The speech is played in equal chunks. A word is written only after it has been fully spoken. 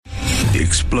The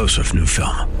explosive new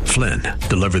film, Flynn,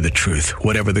 deliver the truth,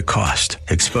 whatever the cost,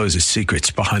 exposes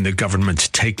secrets behind the government's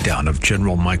takedown of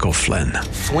General Michael Flynn.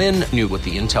 Flynn knew what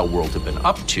the intel world had been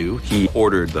up to. He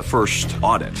ordered the first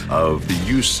audit of the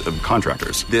use of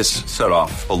contractors. This set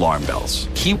off alarm bells.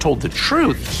 He told the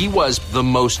truth. He was the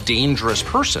most dangerous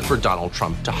person for Donald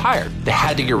Trump to hire. They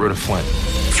had to get rid of Flynn.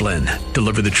 Flynn,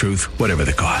 deliver the truth, whatever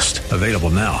the cost. Available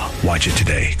now. Watch it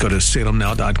today. Go to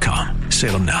salemnow.com.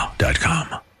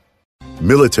 salemnow.com.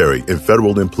 Military and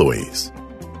federal employees.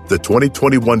 The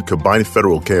 2021 combined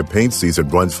federal campaign season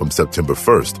runs from September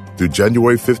 1st through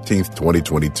January 15th,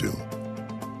 2022.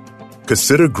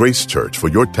 Consider Grace Church for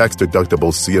your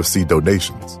tax-deductible CFC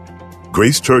donations.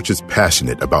 Grace Church is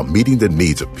passionate about meeting the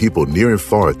needs of people near and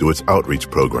far through its outreach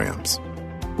programs.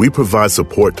 We provide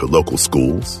support to local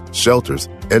schools, shelters,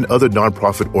 and other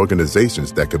nonprofit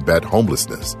organizations that combat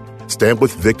homelessness, stand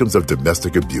with victims of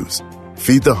domestic abuse,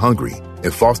 feed the hungry,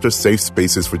 and foster safe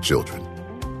spaces for children.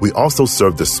 We also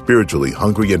serve the spiritually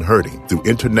hungry and hurting through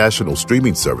international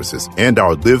streaming services and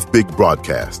our Live Big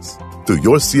broadcasts. Through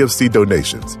your CFC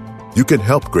donations, you can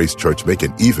help Grace Church make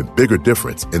an even bigger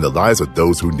difference in the lives of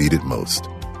those who need it most.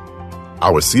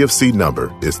 Our CFC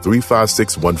number is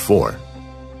 35614.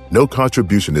 No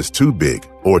contribution is too big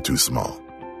or too small.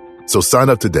 So sign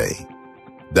up today.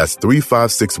 That's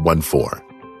 35614.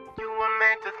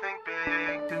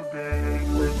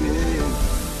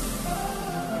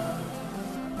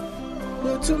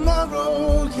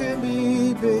 Tomorrow can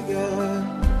be bigger.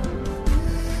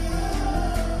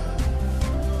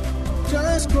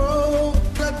 Just grow,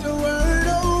 let the word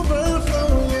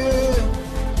overflow, yeah.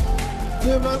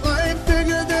 Live a life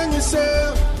bigger than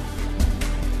yourself.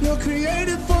 You're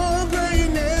created for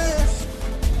greatness.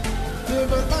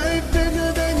 Live a life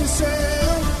bigger than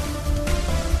yourself.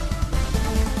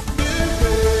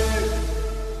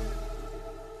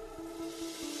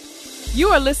 You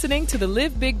are listening to the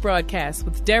Live Big broadcast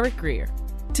with Derek Grier.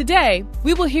 Today,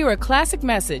 we will hear a classic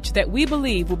message that we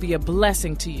believe will be a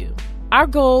blessing to you. Our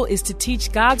goal is to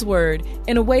teach God's Word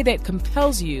in a way that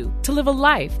compels you to live a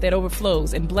life that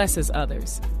overflows and blesses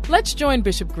others. Let's join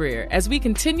Bishop Grier as we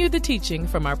continue the teaching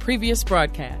from our previous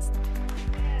broadcast.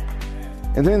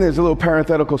 And then there's a little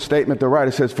parenthetical statement the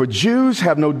writer says, "For Jews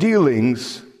have no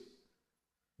dealings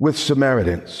with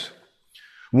Samaritans."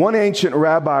 One ancient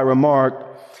rabbi remarked,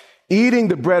 eating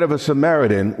the bread of a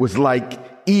Samaritan was like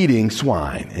eating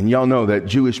swine. And y'all know that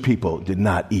Jewish people did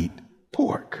not eat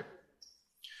pork.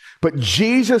 But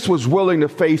Jesus was willing to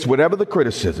face whatever the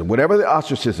criticism, whatever the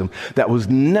ostracism that was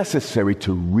necessary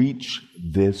to reach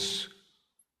this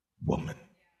woman.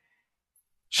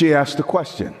 She asked the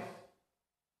question.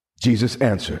 Jesus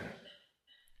answered.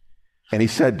 And he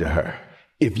said to her,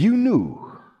 "If you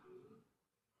knew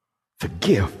the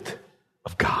gift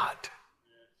of God,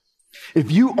 if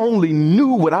you only knew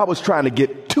what I was trying to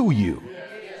get to you,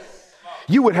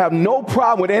 you would have no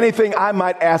problem with anything I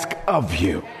might ask of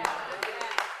you.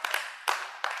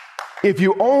 If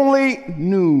you only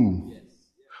knew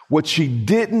what she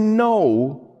didn't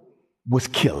know was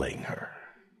killing her."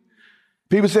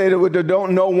 People say that what you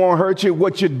don't know won't hurt you.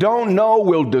 What you don't know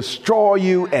will destroy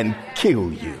you and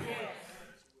kill you.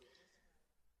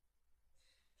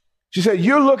 She said,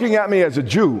 "You're looking at me as a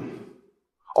Jew.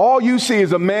 All you see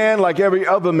is a man like every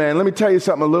other man." Let me tell you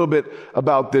something a little bit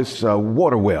about this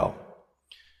water well.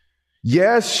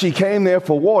 Yes, she came there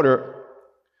for water,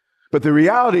 but the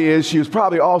reality is she was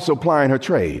probably also plying her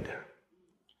trade.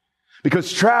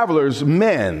 Because travelers,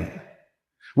 men,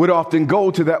 would often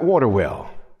go to that water well.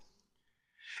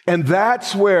 And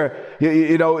that's where,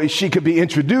 she could be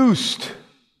introduced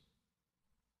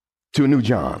to a new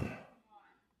John.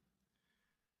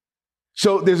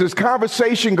 So there's this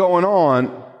conversation going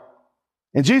on,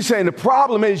 and Jesus saying, the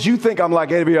problem is you think I'm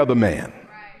like every other man.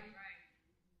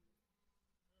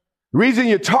 The reason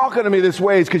you're talking to me this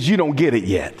way is because you don't get it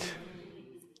yet.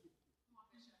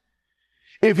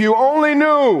 If you only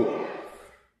knew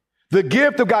the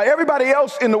gift of God, everybody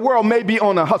else in the world may be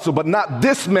on a hustle, but not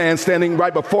this man standing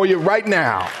right before you right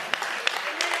now.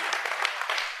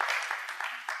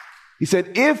 He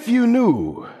said, if you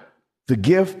knew the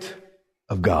gift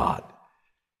of God.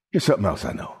 Here's something else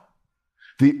I know.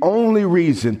 The only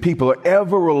reason people are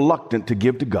ever reluctant to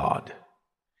give to God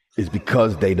is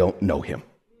because they don't know him.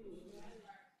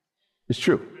 It's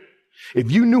true. If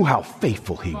you knew how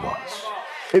faithful he was,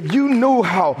 if you knew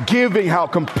how giving, how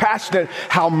compassionate,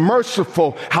 how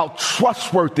merciful, how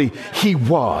trustworthy he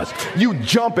was, you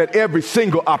jump at every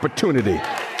single opportunity.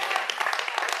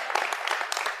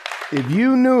 If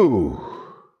you knew,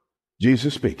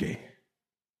 Jesus speaking,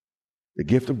 the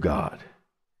gift of God,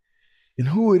 and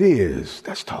who it is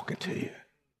that's talking to you.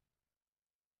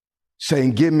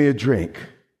 saying, give me a drink,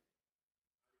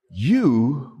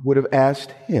 you would have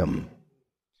asked him.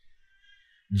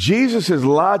 Jesus'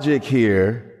 logic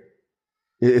here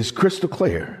is crystal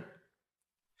clear.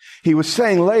 He was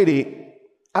saying, lady,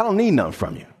 I don't need nothing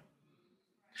from you.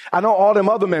 I know all them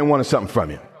other men wanted something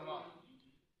from you.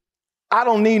 I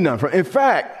don't need nothing from you. In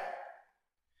fact,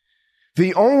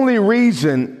 the only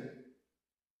reason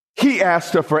he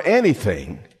asked her for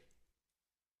anything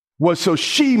was so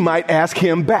she might ask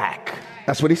him back.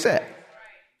 That's what he said.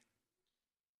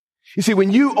 You see,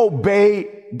 when you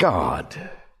obey God,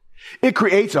 it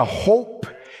creates a hope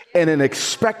and an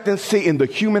expectancy in the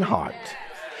human heart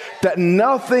that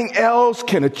nothing else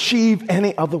can achieve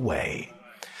any other way.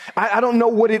 I don't know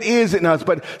what it is in us,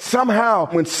 but somehow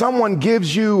when someone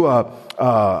gives you,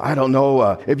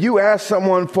 if you ask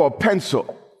someone for a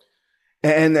pencil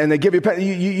and they give you a pen,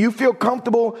 you feel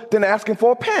comfortable then asking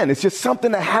for a pen. It's just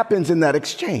something that happens in that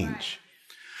exchange.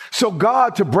 So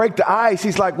God, to break the ice,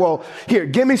 he's like, well, here,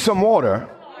 give me some water.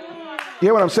 You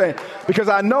hear what I'm saying? Because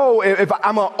I know if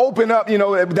I'm going to open up,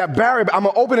 that barrier, I'm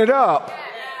going to open it up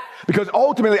because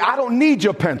ultimately I don't need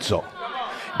your pencil.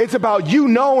 It's about you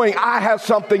knowing I have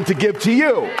something to give to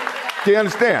you. Do you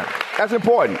understand? That's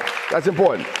important. That's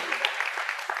important.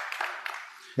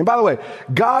 And by the way,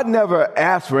 God never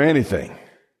asks for anything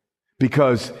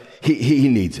because he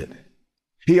needs it.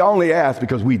 He only asks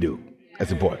because we do.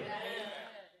 That's important.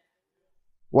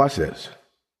 Watch this.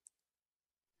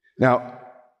 Now,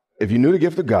 if you knew the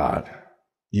gift of God,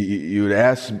 you would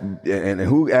ask, and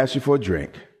who asked you for a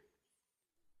drink?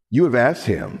 You would have asked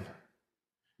him.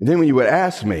 And then when you would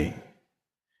ask me,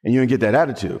 and you would get that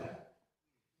attitude.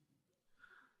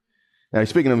 Now, he's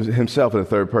speaking of himself in the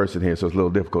third person here, so it's a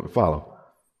little difficult to follow.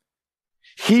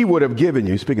 He would have given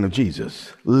you, speaking of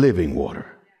Jesus, living water.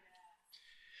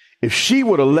 If she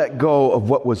would have let go of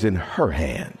what was in her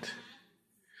hand,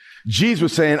 Jesus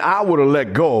was saying, I would have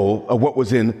let go of what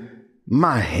was in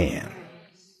my hand.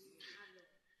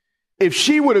 If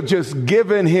she would have just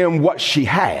given him what she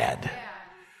had,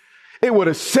 it would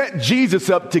have set Jesus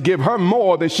up to give her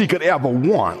more than she could ever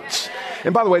want.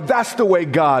 And by the way, that's the way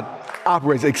God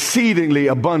operates, exceedingly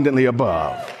abundantly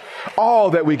above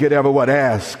all that we could ever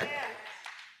ask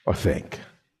or think.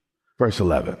 Verse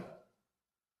 11.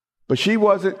 But she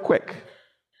wasn't quick.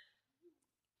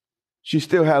 She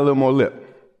still had a little more lip.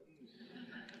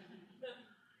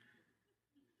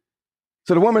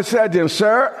 So the woman said to him,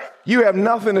 sir, you have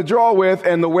nothing to draw with,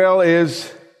 and the well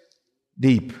is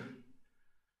deep.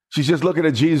 She's just looking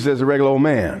at Jesus as a regular old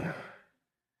man.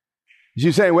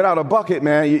 She's saying, without a bucket,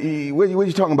 man, what are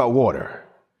you talking about water?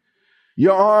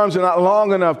 Your arms are not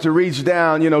long enough to reach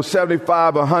down,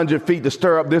 75, 100 feet to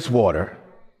stir up this water.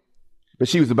 But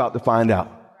she was about to find out.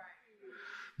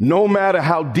 No matter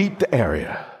how deep the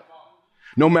area,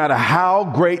 no matter how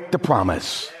great the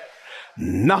promise,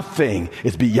 nothing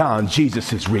is beyond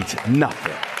Jesus' reach.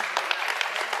 Nothing.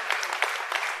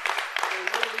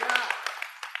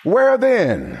 Where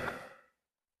then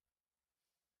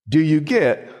do you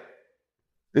get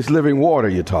this living water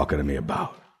you're talking to me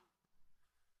about?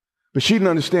 But she didn't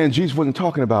understand Jesus wasn't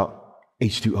talking about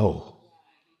H2O.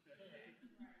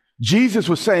 Jesus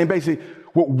was saying basically,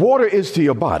 what water is to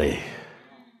your body,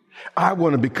 I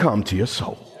want to become to your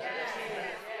soul.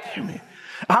 Hear me?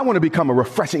 I want to become a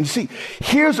refreshing. You see,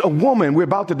 here's a woman, we're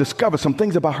about to discover some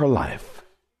things about her life.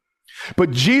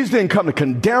 But Jesus didn't come to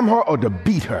condemn her or to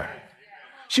beat her.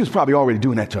 She was probably already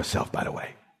doing that to herself, by the way.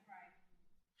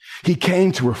 He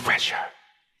came to refresh her.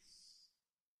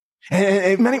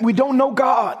 And we don't know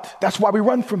God. That's why we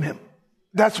run from him.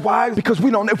 That's why, because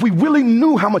we don't, if we really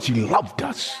knew how much he loved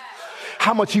us,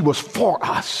 how much he was for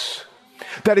us,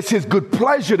 that it's his good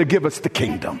pleasure to give us the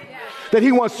kingdom, that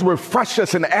he wants to refresh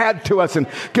us and add to us and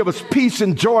give us peace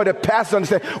and joy that passes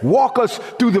understanding, walk us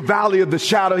through the valley of the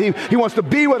shadow. He wants to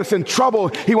be with us in trouble.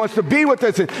 He wants to be with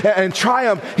us in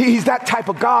triumph. He's that type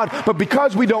of God. But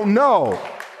because we don't know,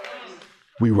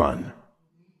 we run.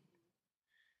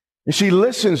 And she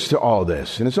listens to all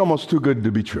this, and it's almost too good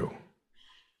to be true.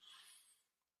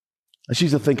 And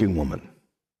she's a thinking woman.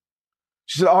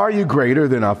 She said, are you greater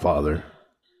than our father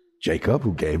Jacob,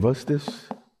 who gave us this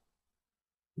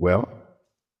well?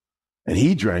 And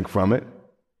he drank from it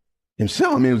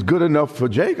himself. I mean, it was good enough for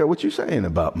Jacob. What you saying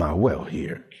about my well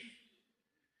here?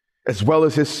 As well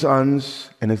as his sons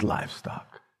and his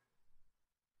livestock.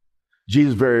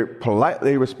 Jesus very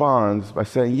politely responds by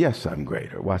saying, yes, I'm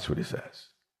greater. Watch what he says.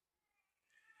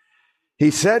 He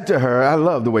said to her, I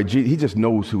love the way he just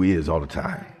knows who he is all the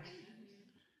time.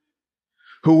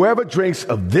 Whoever drinks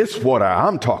of this water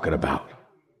I'm talking about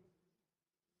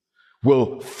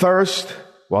will thirst.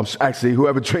 Well, actually,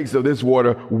 whoever drinks of this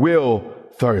water will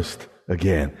thirst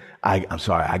again. I'm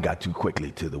sorry, I got too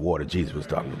quickly to the water Jesus was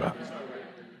talking about.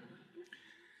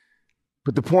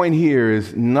 But the point here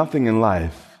is nothing in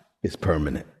life is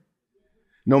permanent.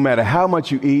 No matter how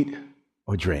much you eat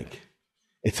or drink,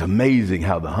 it's amazing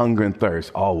how the hunger and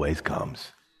thirst always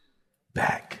comes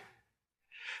back.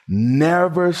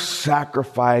 Never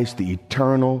sacrifice the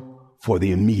eternal for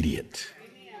the immediate.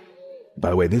 By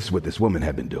the way, this is what this woman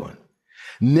had been doing.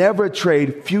 Never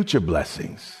trade future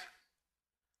blessings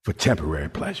for temporary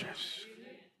pleasures.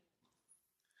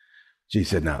 She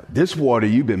said, now, this water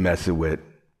you've been messing with,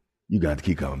 you're going to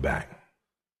keep coming back.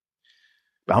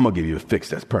 But I'm going to give you a fix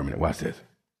that's permanent. Watch this.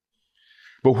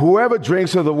 But whoever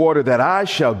drinks of the water that I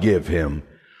shall give him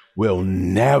will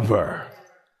never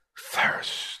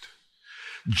thirst.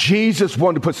 Jesus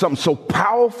wanted to put something so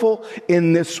powerful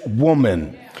in this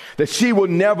woman that she would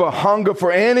never hunger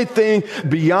for anything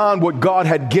beyond what God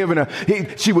had given her.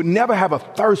 She would never have a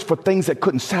thirst for things that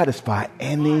couldn't satisfy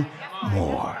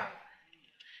anymore.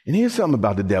 And here's something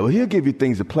about the devil. He'll give you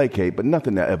things to placate, but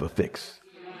nothing to ever fix.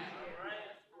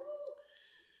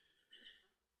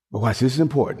 But watch, this is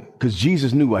important, because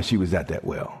Jesus knew why she was at that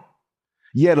well.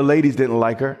 Yeah, the ladies didn't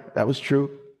like her. That was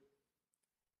true.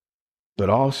 But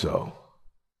also,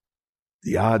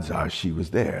 the odds are she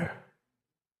was there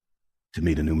to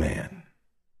meet a new man.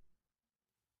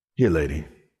 Here, lady.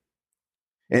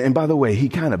 And by the way, he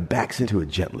kind of backs into it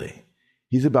gently.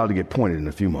 He's about to get pointed in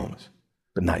a few moments,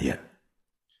 but not yet.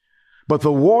 But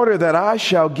the water that I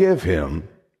shall give him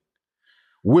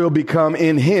will become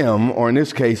in him, or in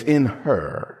this case, in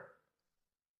her.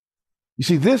 You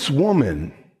see, this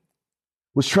woman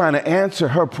was trying to answer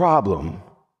her problem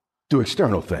through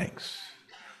external things.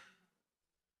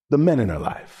 The men in her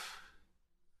life,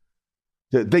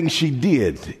 the things she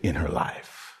did in her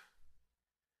life.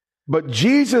 But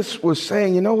Jesus was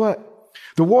saying, you know what?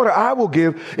 The water I will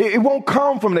give, it won't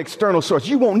come from an external source.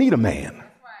 You won't need a man.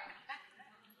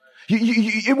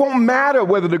 It won't matter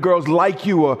whether the girls like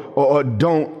you or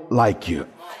don't like you.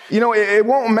 You know, it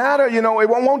won't matter, it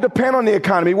won't depend on the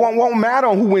economy. It won't matter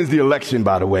on who wins the election,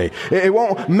 by the way. It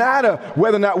won't matter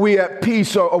whether or not we're at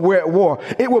peace or we're at war.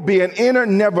 It will be an inner,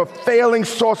 never failing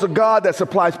source of God that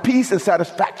supplies peace and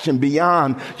satisfaction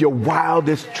beyond your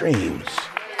wildest dreams.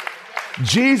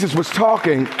 Jesus was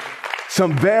talking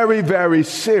some very, very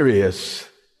serious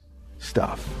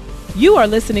stuff. You are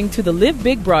listening to the Live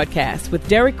Big broadcast with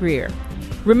Derek Grier.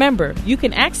 Remember, you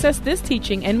can access this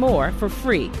teaching and more for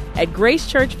free at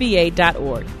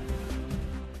gracechurchva.org.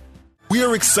 We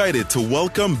are excited to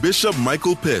welcome Bishop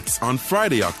Michael Pitts on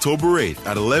Friday, October 8th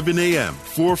at 11 a.m.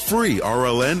 for a free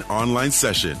RLN online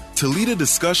session to lead a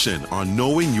discussion on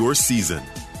knowing your season.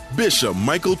 Bishop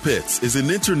Michael Pitts is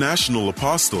an international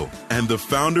apostle and the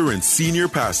founder and senior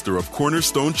pastor of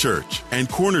Cornerstone Church and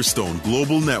Cornerstone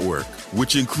Global Network,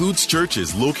 which includes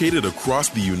churches located across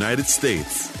the United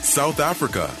States, South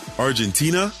Africa,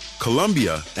 Argentina,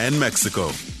 Colombia, and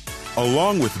Mexico.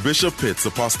 Along with Bishop Pitts'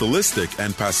 apostolistic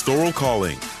and pastoral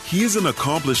calling, he is an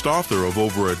accomplished author of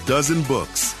over a dozen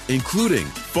books, including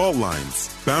Fault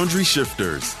Lines, Boundary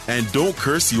Shifters, and Don't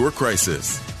Curse Your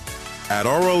Crisis. At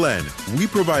RLN, we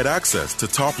provide access to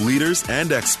top leaders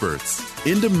and experts,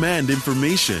 in-demand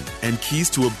information, and keys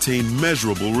to obtain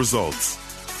measurable results.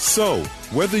 So,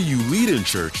 whether you lead in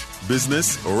church,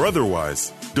 business, or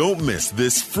otherwise, don't miss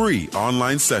this free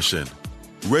online session.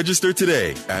 Register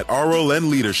today at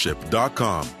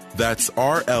rlnleadership.com. That's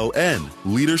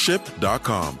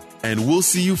rlnleadership.com. And we'll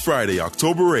see you Friday,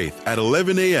 October 8th at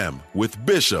 11 a.m. with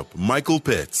Bishop Michael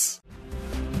Pitts.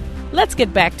 Let's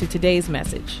get back to today's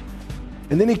message.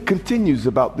 And then he continues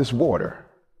about this water.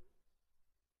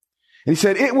 And he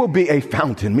said, it will be a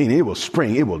fountain, meaning it will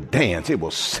spring, it will dance, it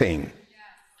will sing.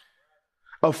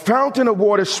 A fountain of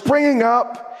water springing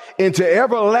up into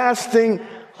everlasting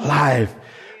life,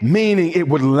 meaning it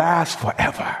would last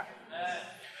forever.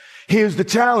 Here's the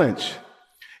challenge.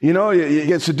 You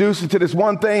get seduced into this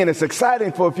one thing and it's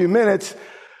exciting for a few minutes,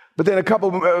 but then a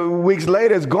couple of weeks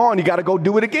later it's gone. You got to go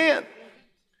do it again.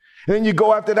 And then you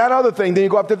go after that other thing. Then you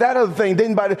go after that other thing.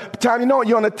 Then by the time you know it,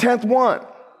 you're on the 10th one.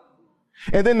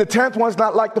 And then the 10th one's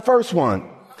not like the first one.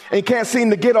 And you can't seem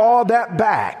to get all that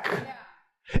back.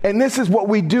 And this is what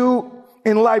we do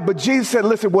in life. But Jesus said,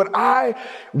 listen, what I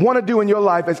want to do in your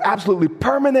life is absolutely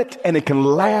permanent and it can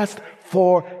last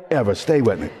forever. Stay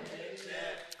with me.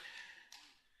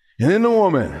 And then the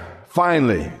woman,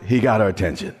 finally, he got her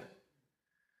attention.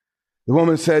 The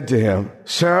woman said to him,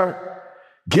 sir,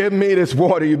 give me this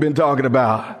water you've been talking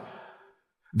about,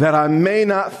 that I may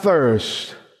not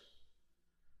thirst,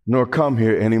 nor come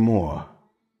here anymore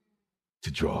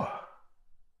to draw.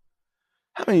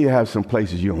 How many of you have some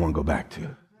places you don't want to go back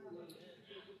to?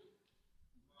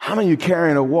 How many of you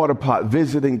carrying a water pot,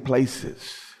 visiting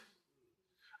places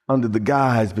under the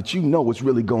guise, but you know what's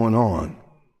really going on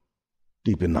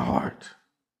deep in the heart?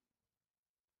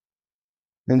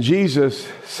 And Jesus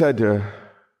said to her,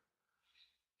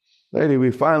 lady, we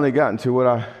finally gotten to what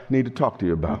I need to talk to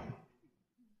you about.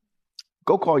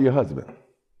 Go call your husband.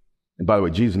 And by the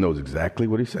way, Jesus knows exactly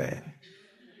what he's saying.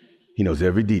 He knows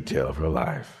every detail of her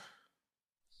life.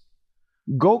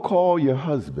 Go call your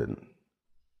husband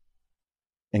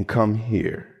and come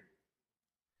here.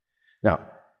 Now,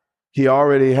 he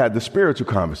already had the spiritual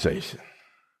conversation,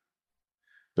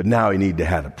 but now he needed to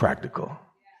have a practical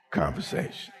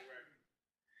conversation.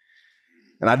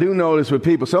 And I do notice with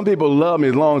people, some people love me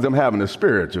as long as I'm having a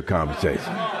spiritual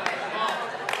conversation.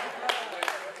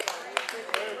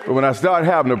 But when I start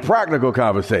having a practical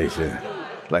conversation,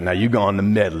 like, now you going to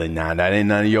meddling now, that ain't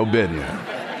none of your business.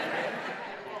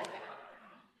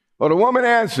 Well, the woman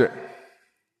answered,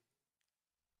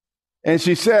 and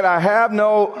she said, I have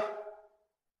no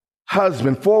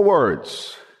husband. 4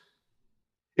 words.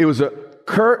 It was a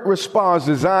curt response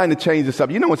designed to change the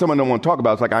subject. You know when someone don't want to talk about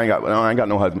it, it's like, I ain't got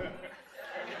no husband.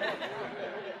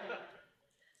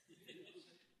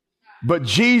 But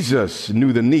Jesus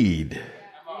knew the need,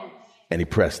 and he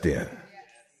pressed in.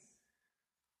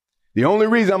 The only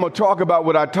reason I'm going to talk about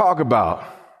what I talk about,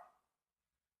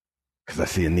 because I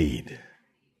see a need.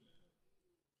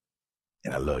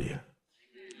 And I love you.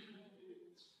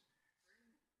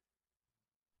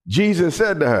 Jesus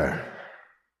said to her,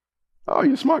 oh,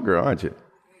 you're a smart girl, aren't you?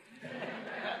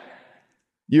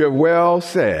 You have well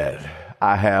said,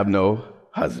 I have no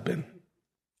husband.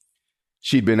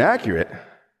 She'd been accurate,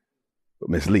 but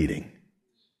misleading.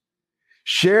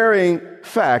 Sharing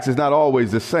facts is not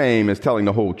always the same as telling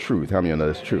the whole truth. How many of you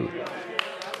know that's true?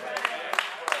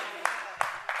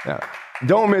 Now,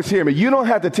 don't mishear me. You don't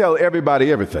have to tell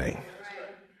everybody everything,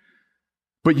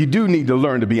 but you do need to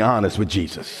learn to be honest with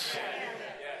Jesus.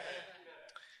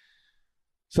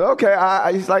 So, okay,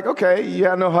 he's like, okay, you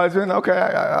have no husband. Okay,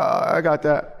 I got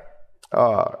that.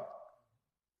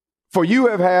 For you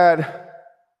have had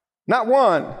not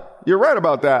one, you're right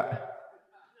about that.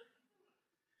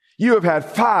 You have had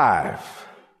 5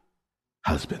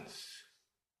 husbands.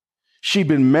 She'd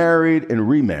been married and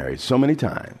remarried so many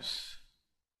times.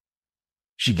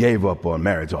 She gave up on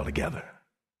marriage altogether.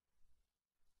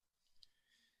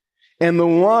 And the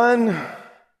one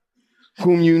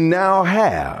whom you now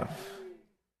have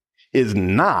is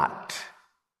not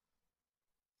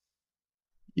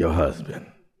your husband.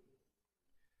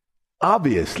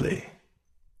 Obviously,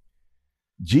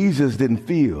 Jesus didn't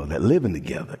feel that living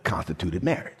together constituted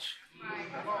marriage.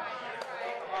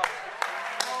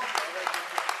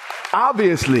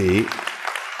 Obviously,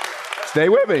 stay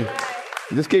with me.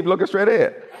 Just keep looking straight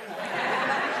ahead.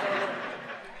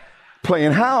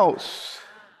 Playing house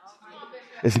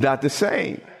is not the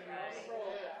same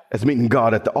as meeting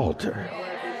God at the altar.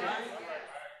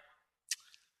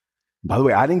 By the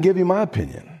way, I didn't give you my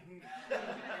opinion.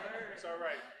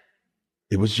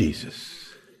 It was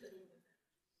Jesus.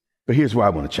 But here's where I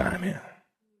want to chime in.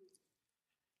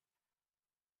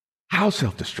 How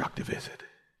self-destructive is it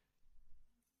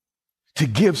to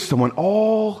give someone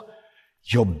all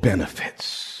your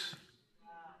benefits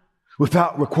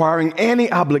without requiring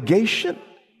any obligation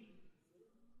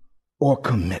or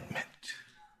commitment?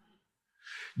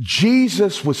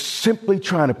 Jesus was simply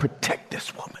trying to protect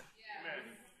this woman.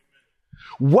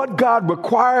 What God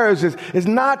requires is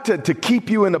not to keep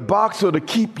you in a box or to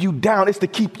keep you down. It's to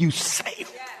keep you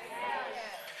safe.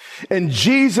 And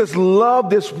Jesus loved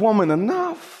this woman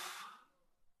enough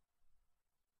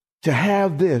to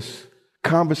have this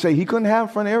conversation. He couldn't have it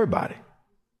in front of everybody.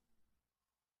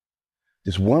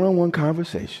 This one-on-one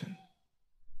conversation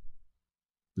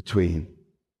between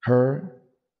her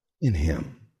and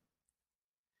him.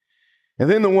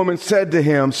 And then the woman said to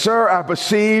him, "Sir, I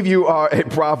perceive you are a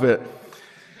prophet."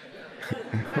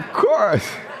 Of course.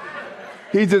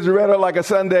 He just read her like a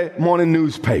Sunday morning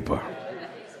newspaper.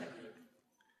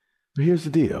 But here's the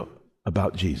deal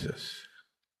about Jesus.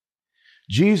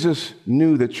 Jesus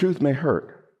knew that truth may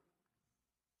hurt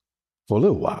for a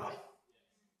little while,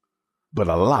 but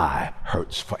a lie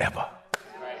hurts forever.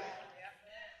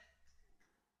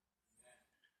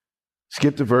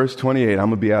 Skip to verse 28. I'm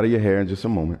going to be out of your hair in just a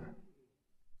moment.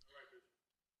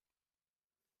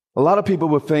 A lot of people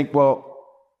would think, well,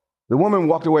 the woman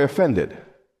walked away offended.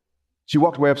 She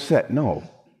walked away upset. No.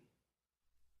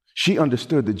 She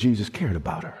understood that Jesus cared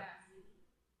about her.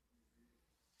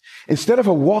 Instead of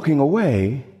her walking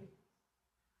away,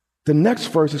 the next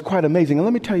verse is quite amazing. And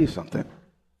let me tell you something.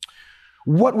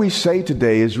 What we say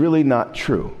today is really not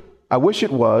true. I wish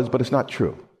it was, but it's not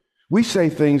true. We say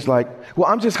things like, well,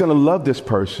 I'm just going to love this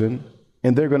person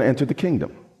and they're going to enter the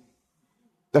kingdom.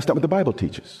 That's not what the Bible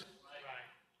teaches.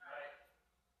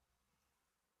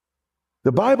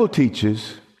 The Bible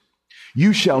teaches,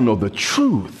 you shall know the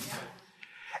truth,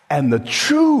 and the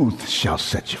truth shall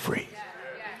set you free.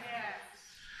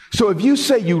 So if you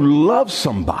say you love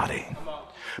somebody,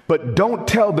 but don't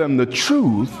tell them the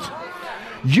truth,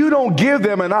 you don't give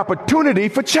them an opportunity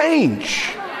for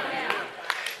change.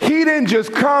 He didn't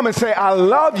just come and say, I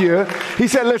love you. He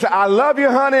said, listen, I love you,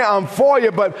 honey. I'm for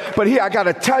you. But here, I got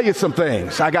to tell you some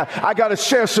things. I got to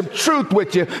share some truth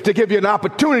with you to give you an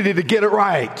opportunity to get it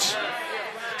right.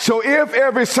 So if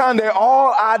every Sunday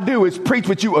all I do is preach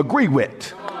what you agree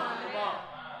with,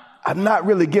 I'm not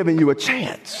really giving you a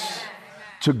chance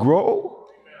to grow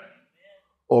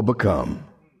or become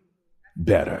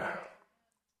better.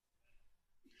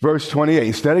 Verse 28,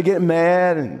 instead of getting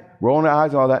mad and rolling her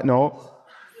eyes and all that, no.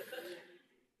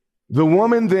 The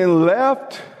woman then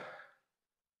left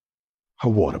her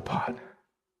water pot.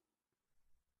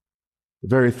 The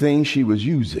very thing she was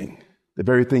using, the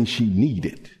very thing she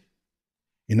needed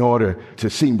in order to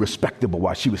seem respectable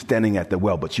while she was standing at the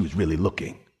well, but she was really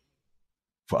looking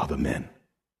for other men.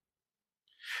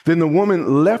 Then the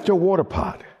woman left her water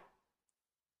pot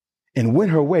and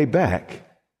went her way back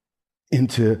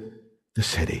into the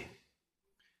city.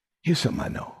 Here's something I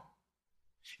know.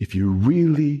 If you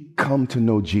really come to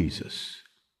know Jesus,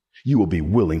 you will be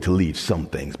willing to leave some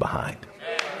things behind.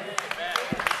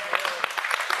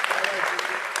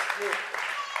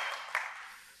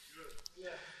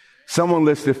 Someone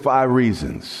listed 5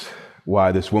 reasons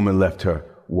why this woman left her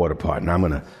water pot. And I'm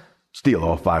going to steal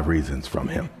all 5 reasons from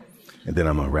him. And then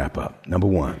I'm going to wrap up. Number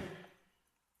 1,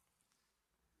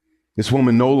 this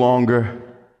woman no longer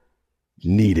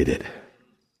needed it.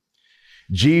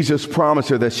 Jesus promised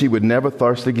her that she would never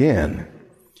thirst again.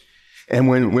 And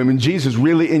when Jesus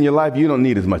really in your life, you don't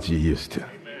need as much as you used to.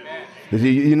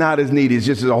 You're not as needy. It's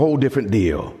just a whole different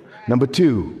deal. Number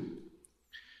 2,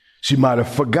 she might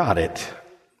have forgot it.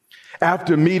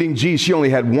 After meeting Jesus, she only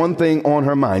had one thing on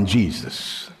her mind,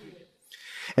 Jesus.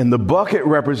 And the bucket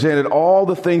represented all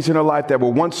the things in her life that were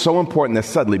once so important that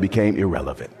suddenly became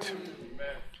irrelevant.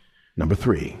 Number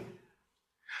 3,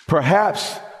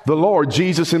 perhaps the Lord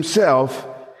Jesus himself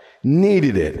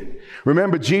needed it.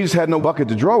 Remember, Jesus had no bucket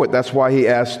to draw with. That's why he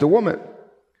asked the woman.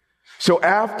 So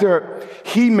after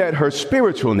he met her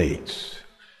spiritual needs,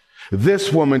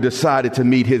 this woman decided to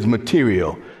meet his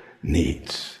material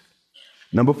needs.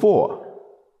 Number 4,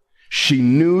 she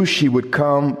knew she would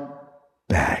come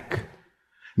back,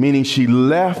 meaning she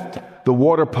left the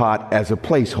water pot as a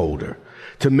placeholder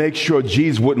to make sure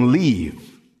Jesus wouldn't leave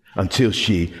until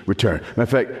she returned. Matter of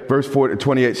fact, verse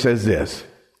 28 says this.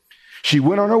 She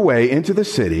went on her way into the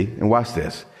city, and watch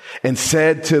this, and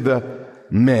said to the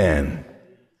men.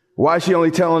 Why is she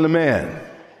only telling the men?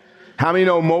 How many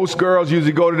know most girls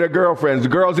usually go to their girlfriends? The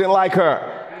girls didn't like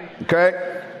her.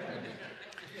 Okay?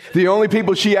 The only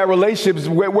people she had relationships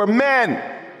with were men.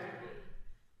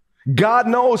 God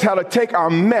knows how to take our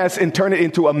mess and turn it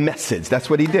into a message. That's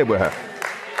what he did with her.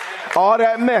 All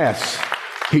that mess,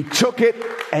 he took it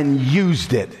and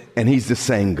used it. And he's the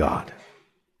same God.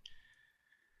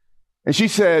 And she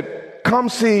said, come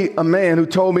see a man who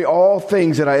told me all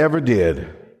things that I ever did.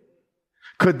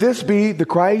 Could this be the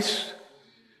Christ?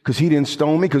 Because he didn't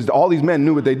stone me, because all these men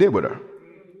knew what they did with her.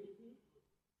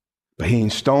 But he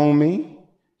didn't stone me,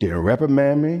 didn't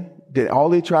reprimand me. All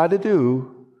they tried to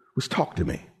do was talk to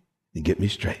me and get me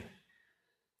straight.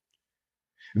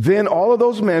 Then all of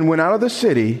those men went out of the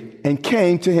city and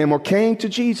came to him, or came to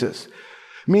Jesus,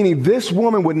 meaning this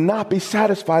woman would not be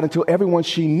satisfied until everyone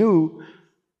she knew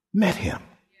met him.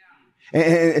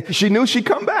 And she knew she'd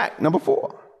come back. Number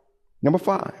 4. Number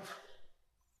 5.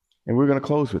 And we're going to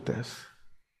close with this.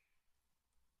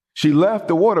 She left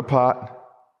the water pot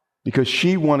because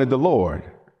she wanted the Lord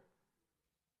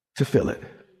to fill it.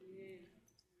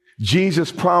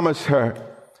 Jesus promised her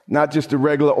not just the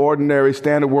regular, ordinary,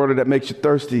 standard water that makes you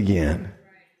thirsty again,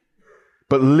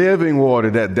 but living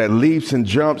water that leaps and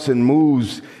jumps and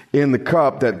moves in the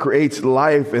cup, that creates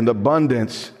life and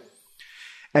abundance.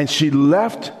 And she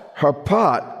left her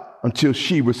pot until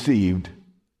she received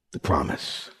the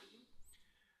promise.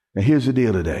 Now here's the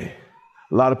deal today.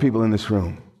 A lot of people in this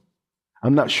room,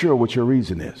 I'm not sure what your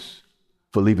reason is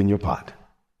for leaving your pot.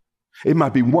 It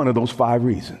might be one of those 5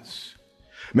 reasons.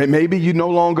 Maybe you no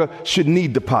longer should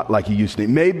need the pot like you used to.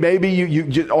 Maybe you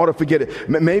just ought to forget it.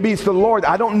 Maybe it's the Lord.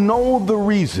 I don't know the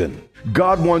reason.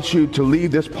 God wants you to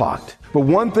leave this pot. But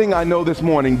one thing I know this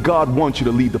morning, God wants you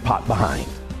to leave the pot behind.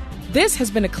 This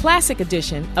has been a classic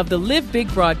edition of the Live Big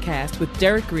broadcast with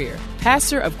Derek Grier.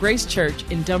 pastor of Grace Church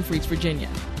in Dumfries, Virginia.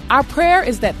 Our prayer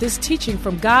is that this teaching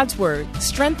from God's Word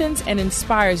strengthens and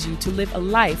inspires you to live a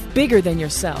life bigger than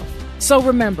yourself. So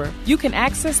remember, you can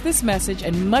access this message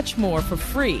and much more for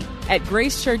free at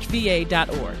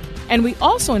gracechurchva.org. And we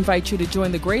also invite you to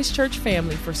join the Grace Church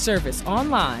family for service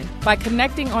online by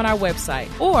connecting on our website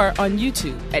or on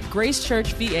YouTube at Grace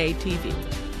Church VA TV.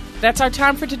 That's our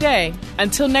time for today.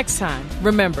 Until next time,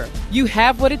 remember, you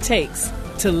have what it takes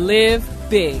to live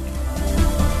big.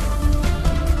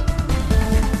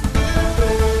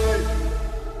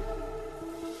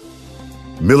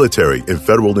 Military and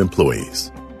federal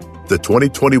employees. The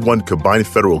 2021 combined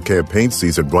federal campaign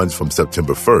season runs from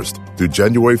September 1st through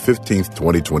January 15th,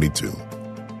 2022.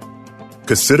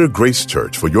 Consider Grace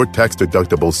Church for your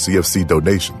tax-deductible CFC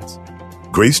donations.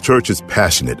 Grace Church is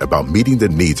passionate about meeting the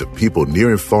needs of people near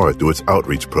and far through its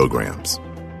outreach programs.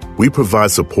 We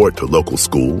provide support to local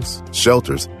schools,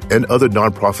 shelters, and other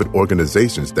nonprofit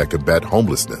organizations that combat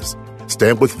homelessness,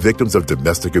 stand with victims of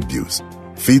domestic abuse,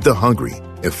 feed the hungry,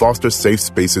 and foster safe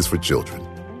spaces for children.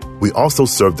 We also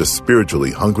serve the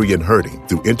spiritually hungry and hurting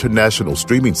through international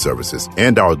streaming services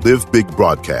and our Live Big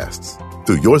broadcasts.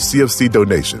 Through your CFC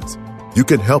donations, you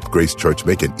can help Grace Church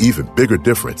make an even bigger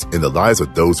difference in the lives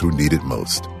of those who need it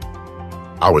most.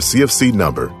 Our CFC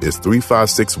number is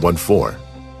 35614.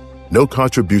 No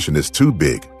contribution is too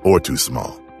big or too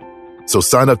small. So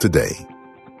sign up today.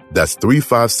 That's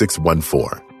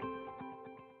 35614.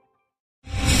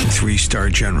 3-star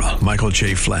General Michael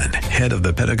J. Flynn, head of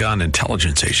the Pentagon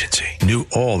Intelligence Agency, knew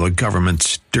all the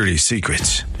government's dirty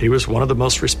secrets. He was one of the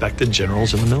most respected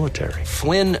generals in the military.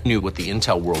 Flynn knew what the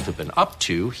intel world had been up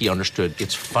to. He understood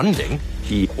its funding.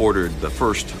 He ordered the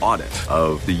first audit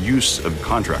of the use of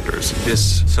contractors.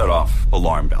 This set off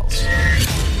alarm bells.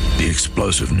 The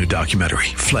explosive new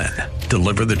documentary, Flynn,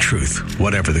 Deliver the Truth,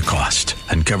 Whatever the Cost,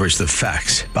 uncovers the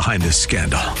facts behind this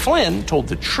scandal. Flynn told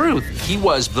the truth. He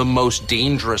was the most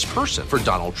dangerous person for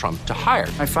Donald Trump to hire.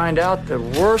 I find out the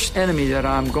worst enemy that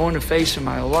I'm going to face in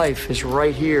my life is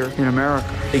right here in America.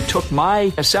 They took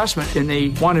my assessment and they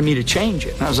wanted me to change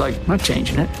it. And I was like, I'm not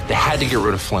changing it. They had to get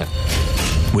rid of Flynn.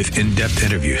 With in-depth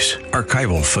interviews,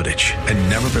 archival footage, and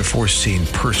never-before-seen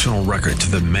personal records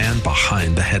of the man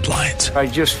behind the headlines. I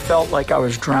just felt like I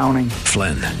was drowning.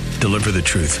 Flynn, Deliver the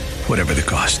Truth, Whatever the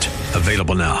Cost.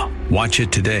 Available now. Watch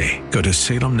it today. Go to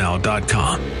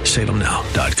salemnow.com.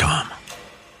 salemnow.com.